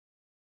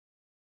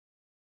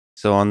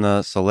So on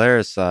the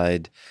Solaris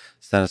side,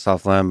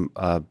 Stanislav Lem,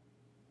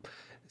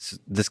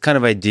 this kind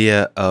of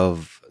idea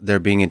of there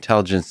being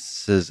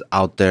intelligences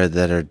out there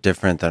that are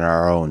different than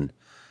our own.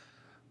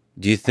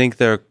 Do you think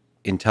there are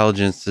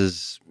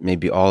intelligences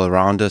maybe all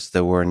around us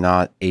that we're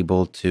not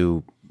able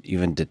to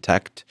even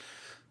detect?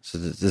 So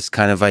this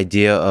kind of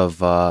idea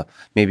of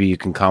maybe you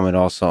can comment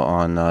also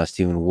on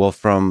Stephen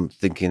Wolfram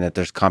thinking that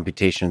there's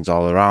computations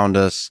all around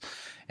us,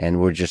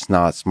 and we're just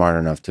not smart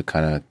enough to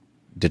kind of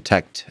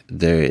detect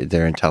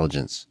their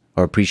intelligence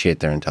or appreciate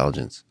their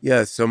intelligence.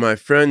 Yeah. So my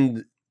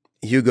friend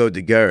Hugo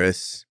de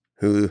Garis,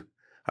 who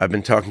I've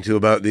been talking to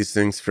about these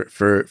things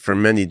for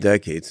many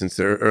decades, since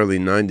the early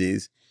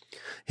 90s,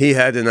 he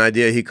had an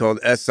idea he called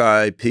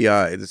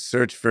SIPI, the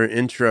Search for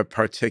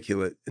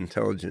Intraparticulate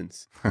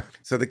Intelligence.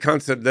 So the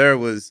concept there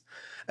was,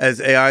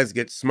 as AIs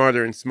get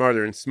smarter and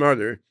smarter and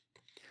smarter,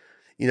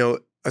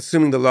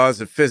 assuming the laws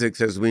of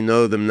physics as we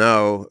know them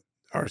now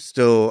are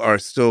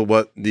still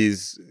what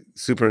these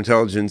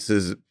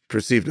superintelligences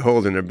perceive to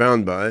hold and are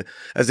bound by,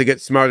 as they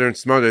get smarter and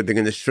smarter, they're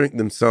going to shrink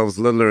themselves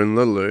littler and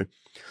littler,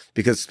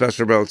 because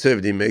special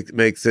relativity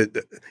makes it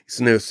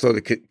slow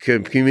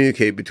to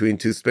communicate between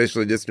two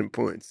spatially distant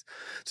points.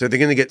 So they're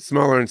going to get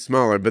smaller and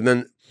smaller. But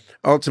then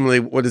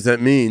ultimately, what does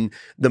that mean?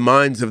 The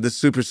minds of the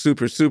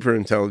super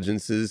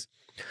intelligences,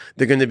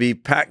 they're going to be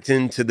packed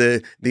into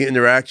the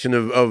interaction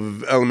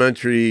of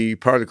elementary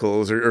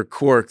particles or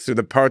quarks, or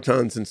the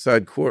partons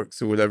inside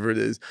quarks, or whatever it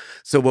is.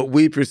 So what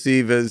we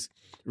perceive as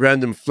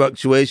random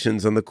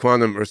fluctuations on the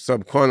quantum or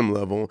subquantum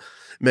level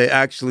may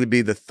actually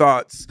be the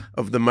thoughts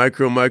of the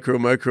micro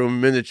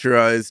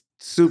miniaturized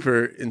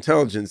super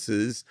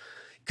intelligences,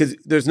 because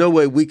there's no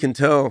way we can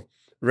tell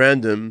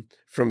random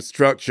from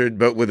structured,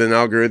 but with an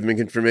algorithmic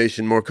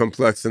information more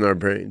complex than our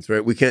brains,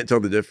 right? We can't tell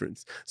the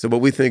difference. So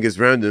what we think is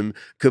random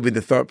could be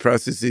the thought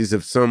processes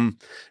of some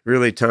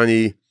really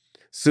tiny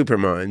super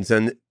minds.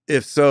 And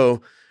if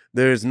so,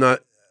 there's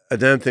not a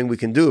damn thing we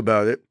can do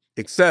about it,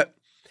 except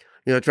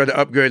try to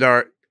upgrade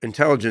our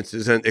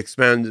intelligences and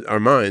expand our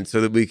minds so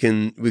that we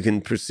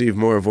can perceive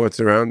more of what's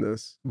around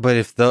us. But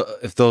if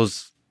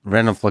those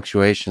random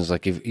fluctuations,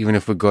 like even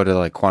if we go to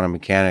like quantum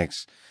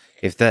mechanics,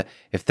 if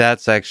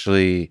that's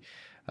actually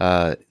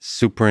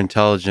super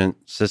intelligent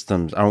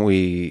systems, aren't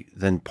we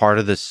then part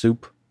of the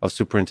soup of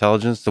super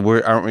intelligence? So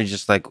aren't we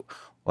just like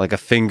a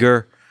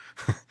finger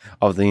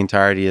of the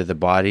entirety of the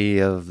body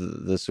of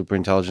the super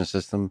intelligent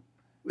system?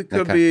 We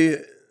could be.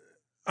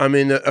 I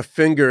mean, a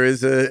finger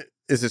is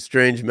a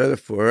strange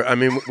metaphor. I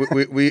mean,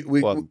 we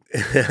well,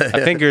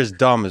 a finger is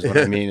dumb, is what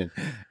I mean.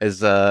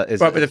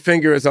 But a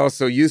finger is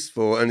also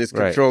useful and is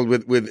controlled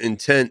with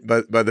intent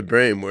by the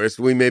brain, whereas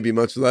we may be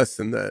much less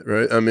than that,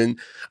 right?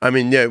 I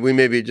mean, yeah, we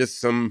may be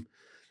just some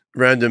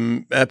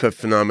random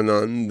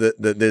epiphenomenon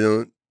that they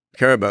don't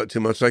care about too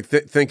much. Like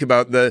think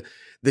about the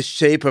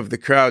shape of the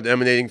crowd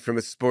emanating from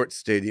a sports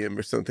stadium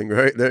or something,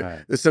 right?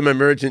 There's some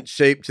emergent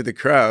shape to the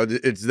crowd.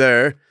 It's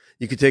there.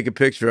 You could take a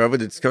picture of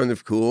it. It's kind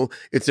of cool.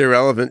 It's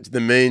irrelevant to the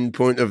main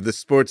point of the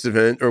sports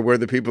event or where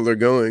the people are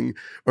going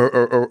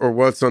or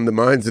what's on the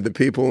minds of the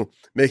people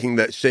making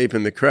that shape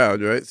in the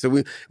crowd, right?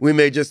 So we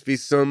may just be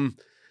some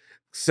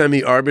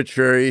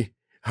semi-arbitrary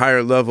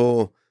higher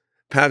level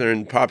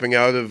pattern popping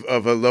out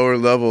of a lower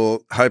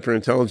level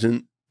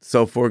hyper-intelligent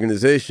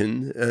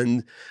self-organization.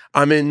 And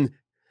I mean,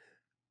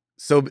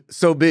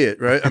 so be it,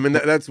 right? I mean,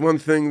 that's one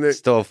thing that...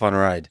 Still a fun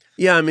ride.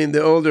 Yeah, I mean,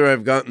 the older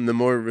I've gotten, the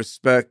more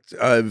respect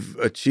I've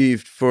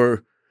achieved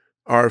for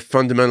our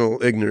fundamental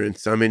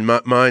ignorance. I mean,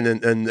 mine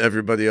and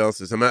everybody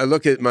else's. I mean, I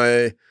look at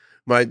my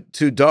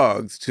two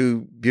dogs,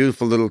 two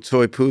beautiful little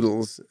toy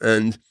poodles,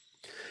 and,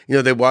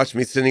 they watch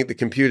me sitting at the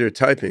computer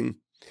typing.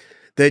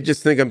 They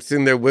just think I'm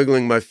sitting there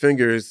wiggling my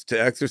fingers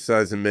to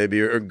exercise them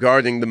maybe, or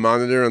guarding the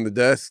monitor on the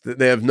desk.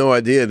 They have no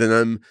idea that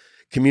I'm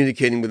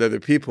communicating with other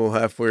people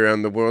halfway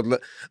around the world,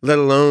 let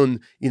alone,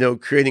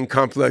 creating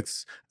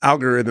complex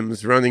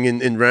algorithms running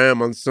in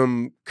RAM on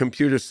some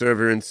computer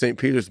server in St.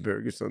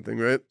 Petersburg or something,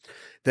 right?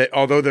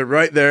 Although they're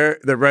right there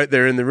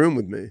in the room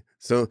with me.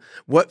 So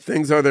what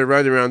things are there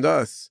right around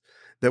us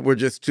that we're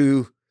just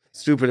too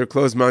stupid or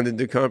closed-minded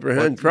to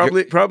comprehend?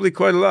 Probably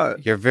quite a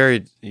lot. Your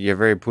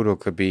very poodle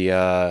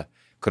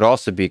could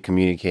also be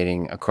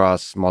communicating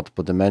across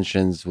multiple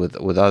dimensions with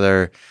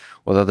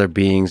other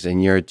beings,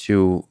 and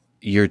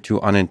you're too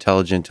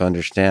unintelligent to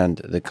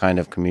understand the kind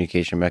of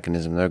communication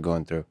mechanism they're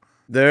going through.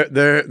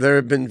 There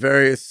have been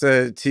various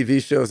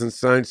TV shows and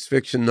science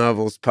fiction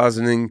novels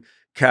positing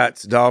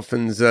cats,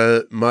 dolphins,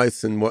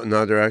 mice, and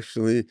whatnot are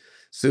actually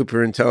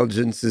super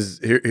intelligences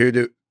here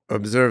to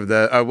observe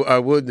that.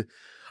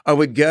 I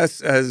would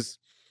guess, as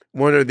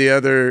one or the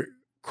other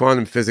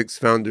quantum physics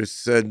founders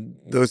said,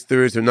 those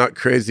theories are not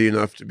crazy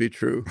enough to be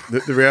true.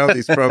 The reality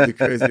is probably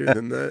crazier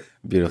than that.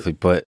 Beautifully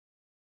put.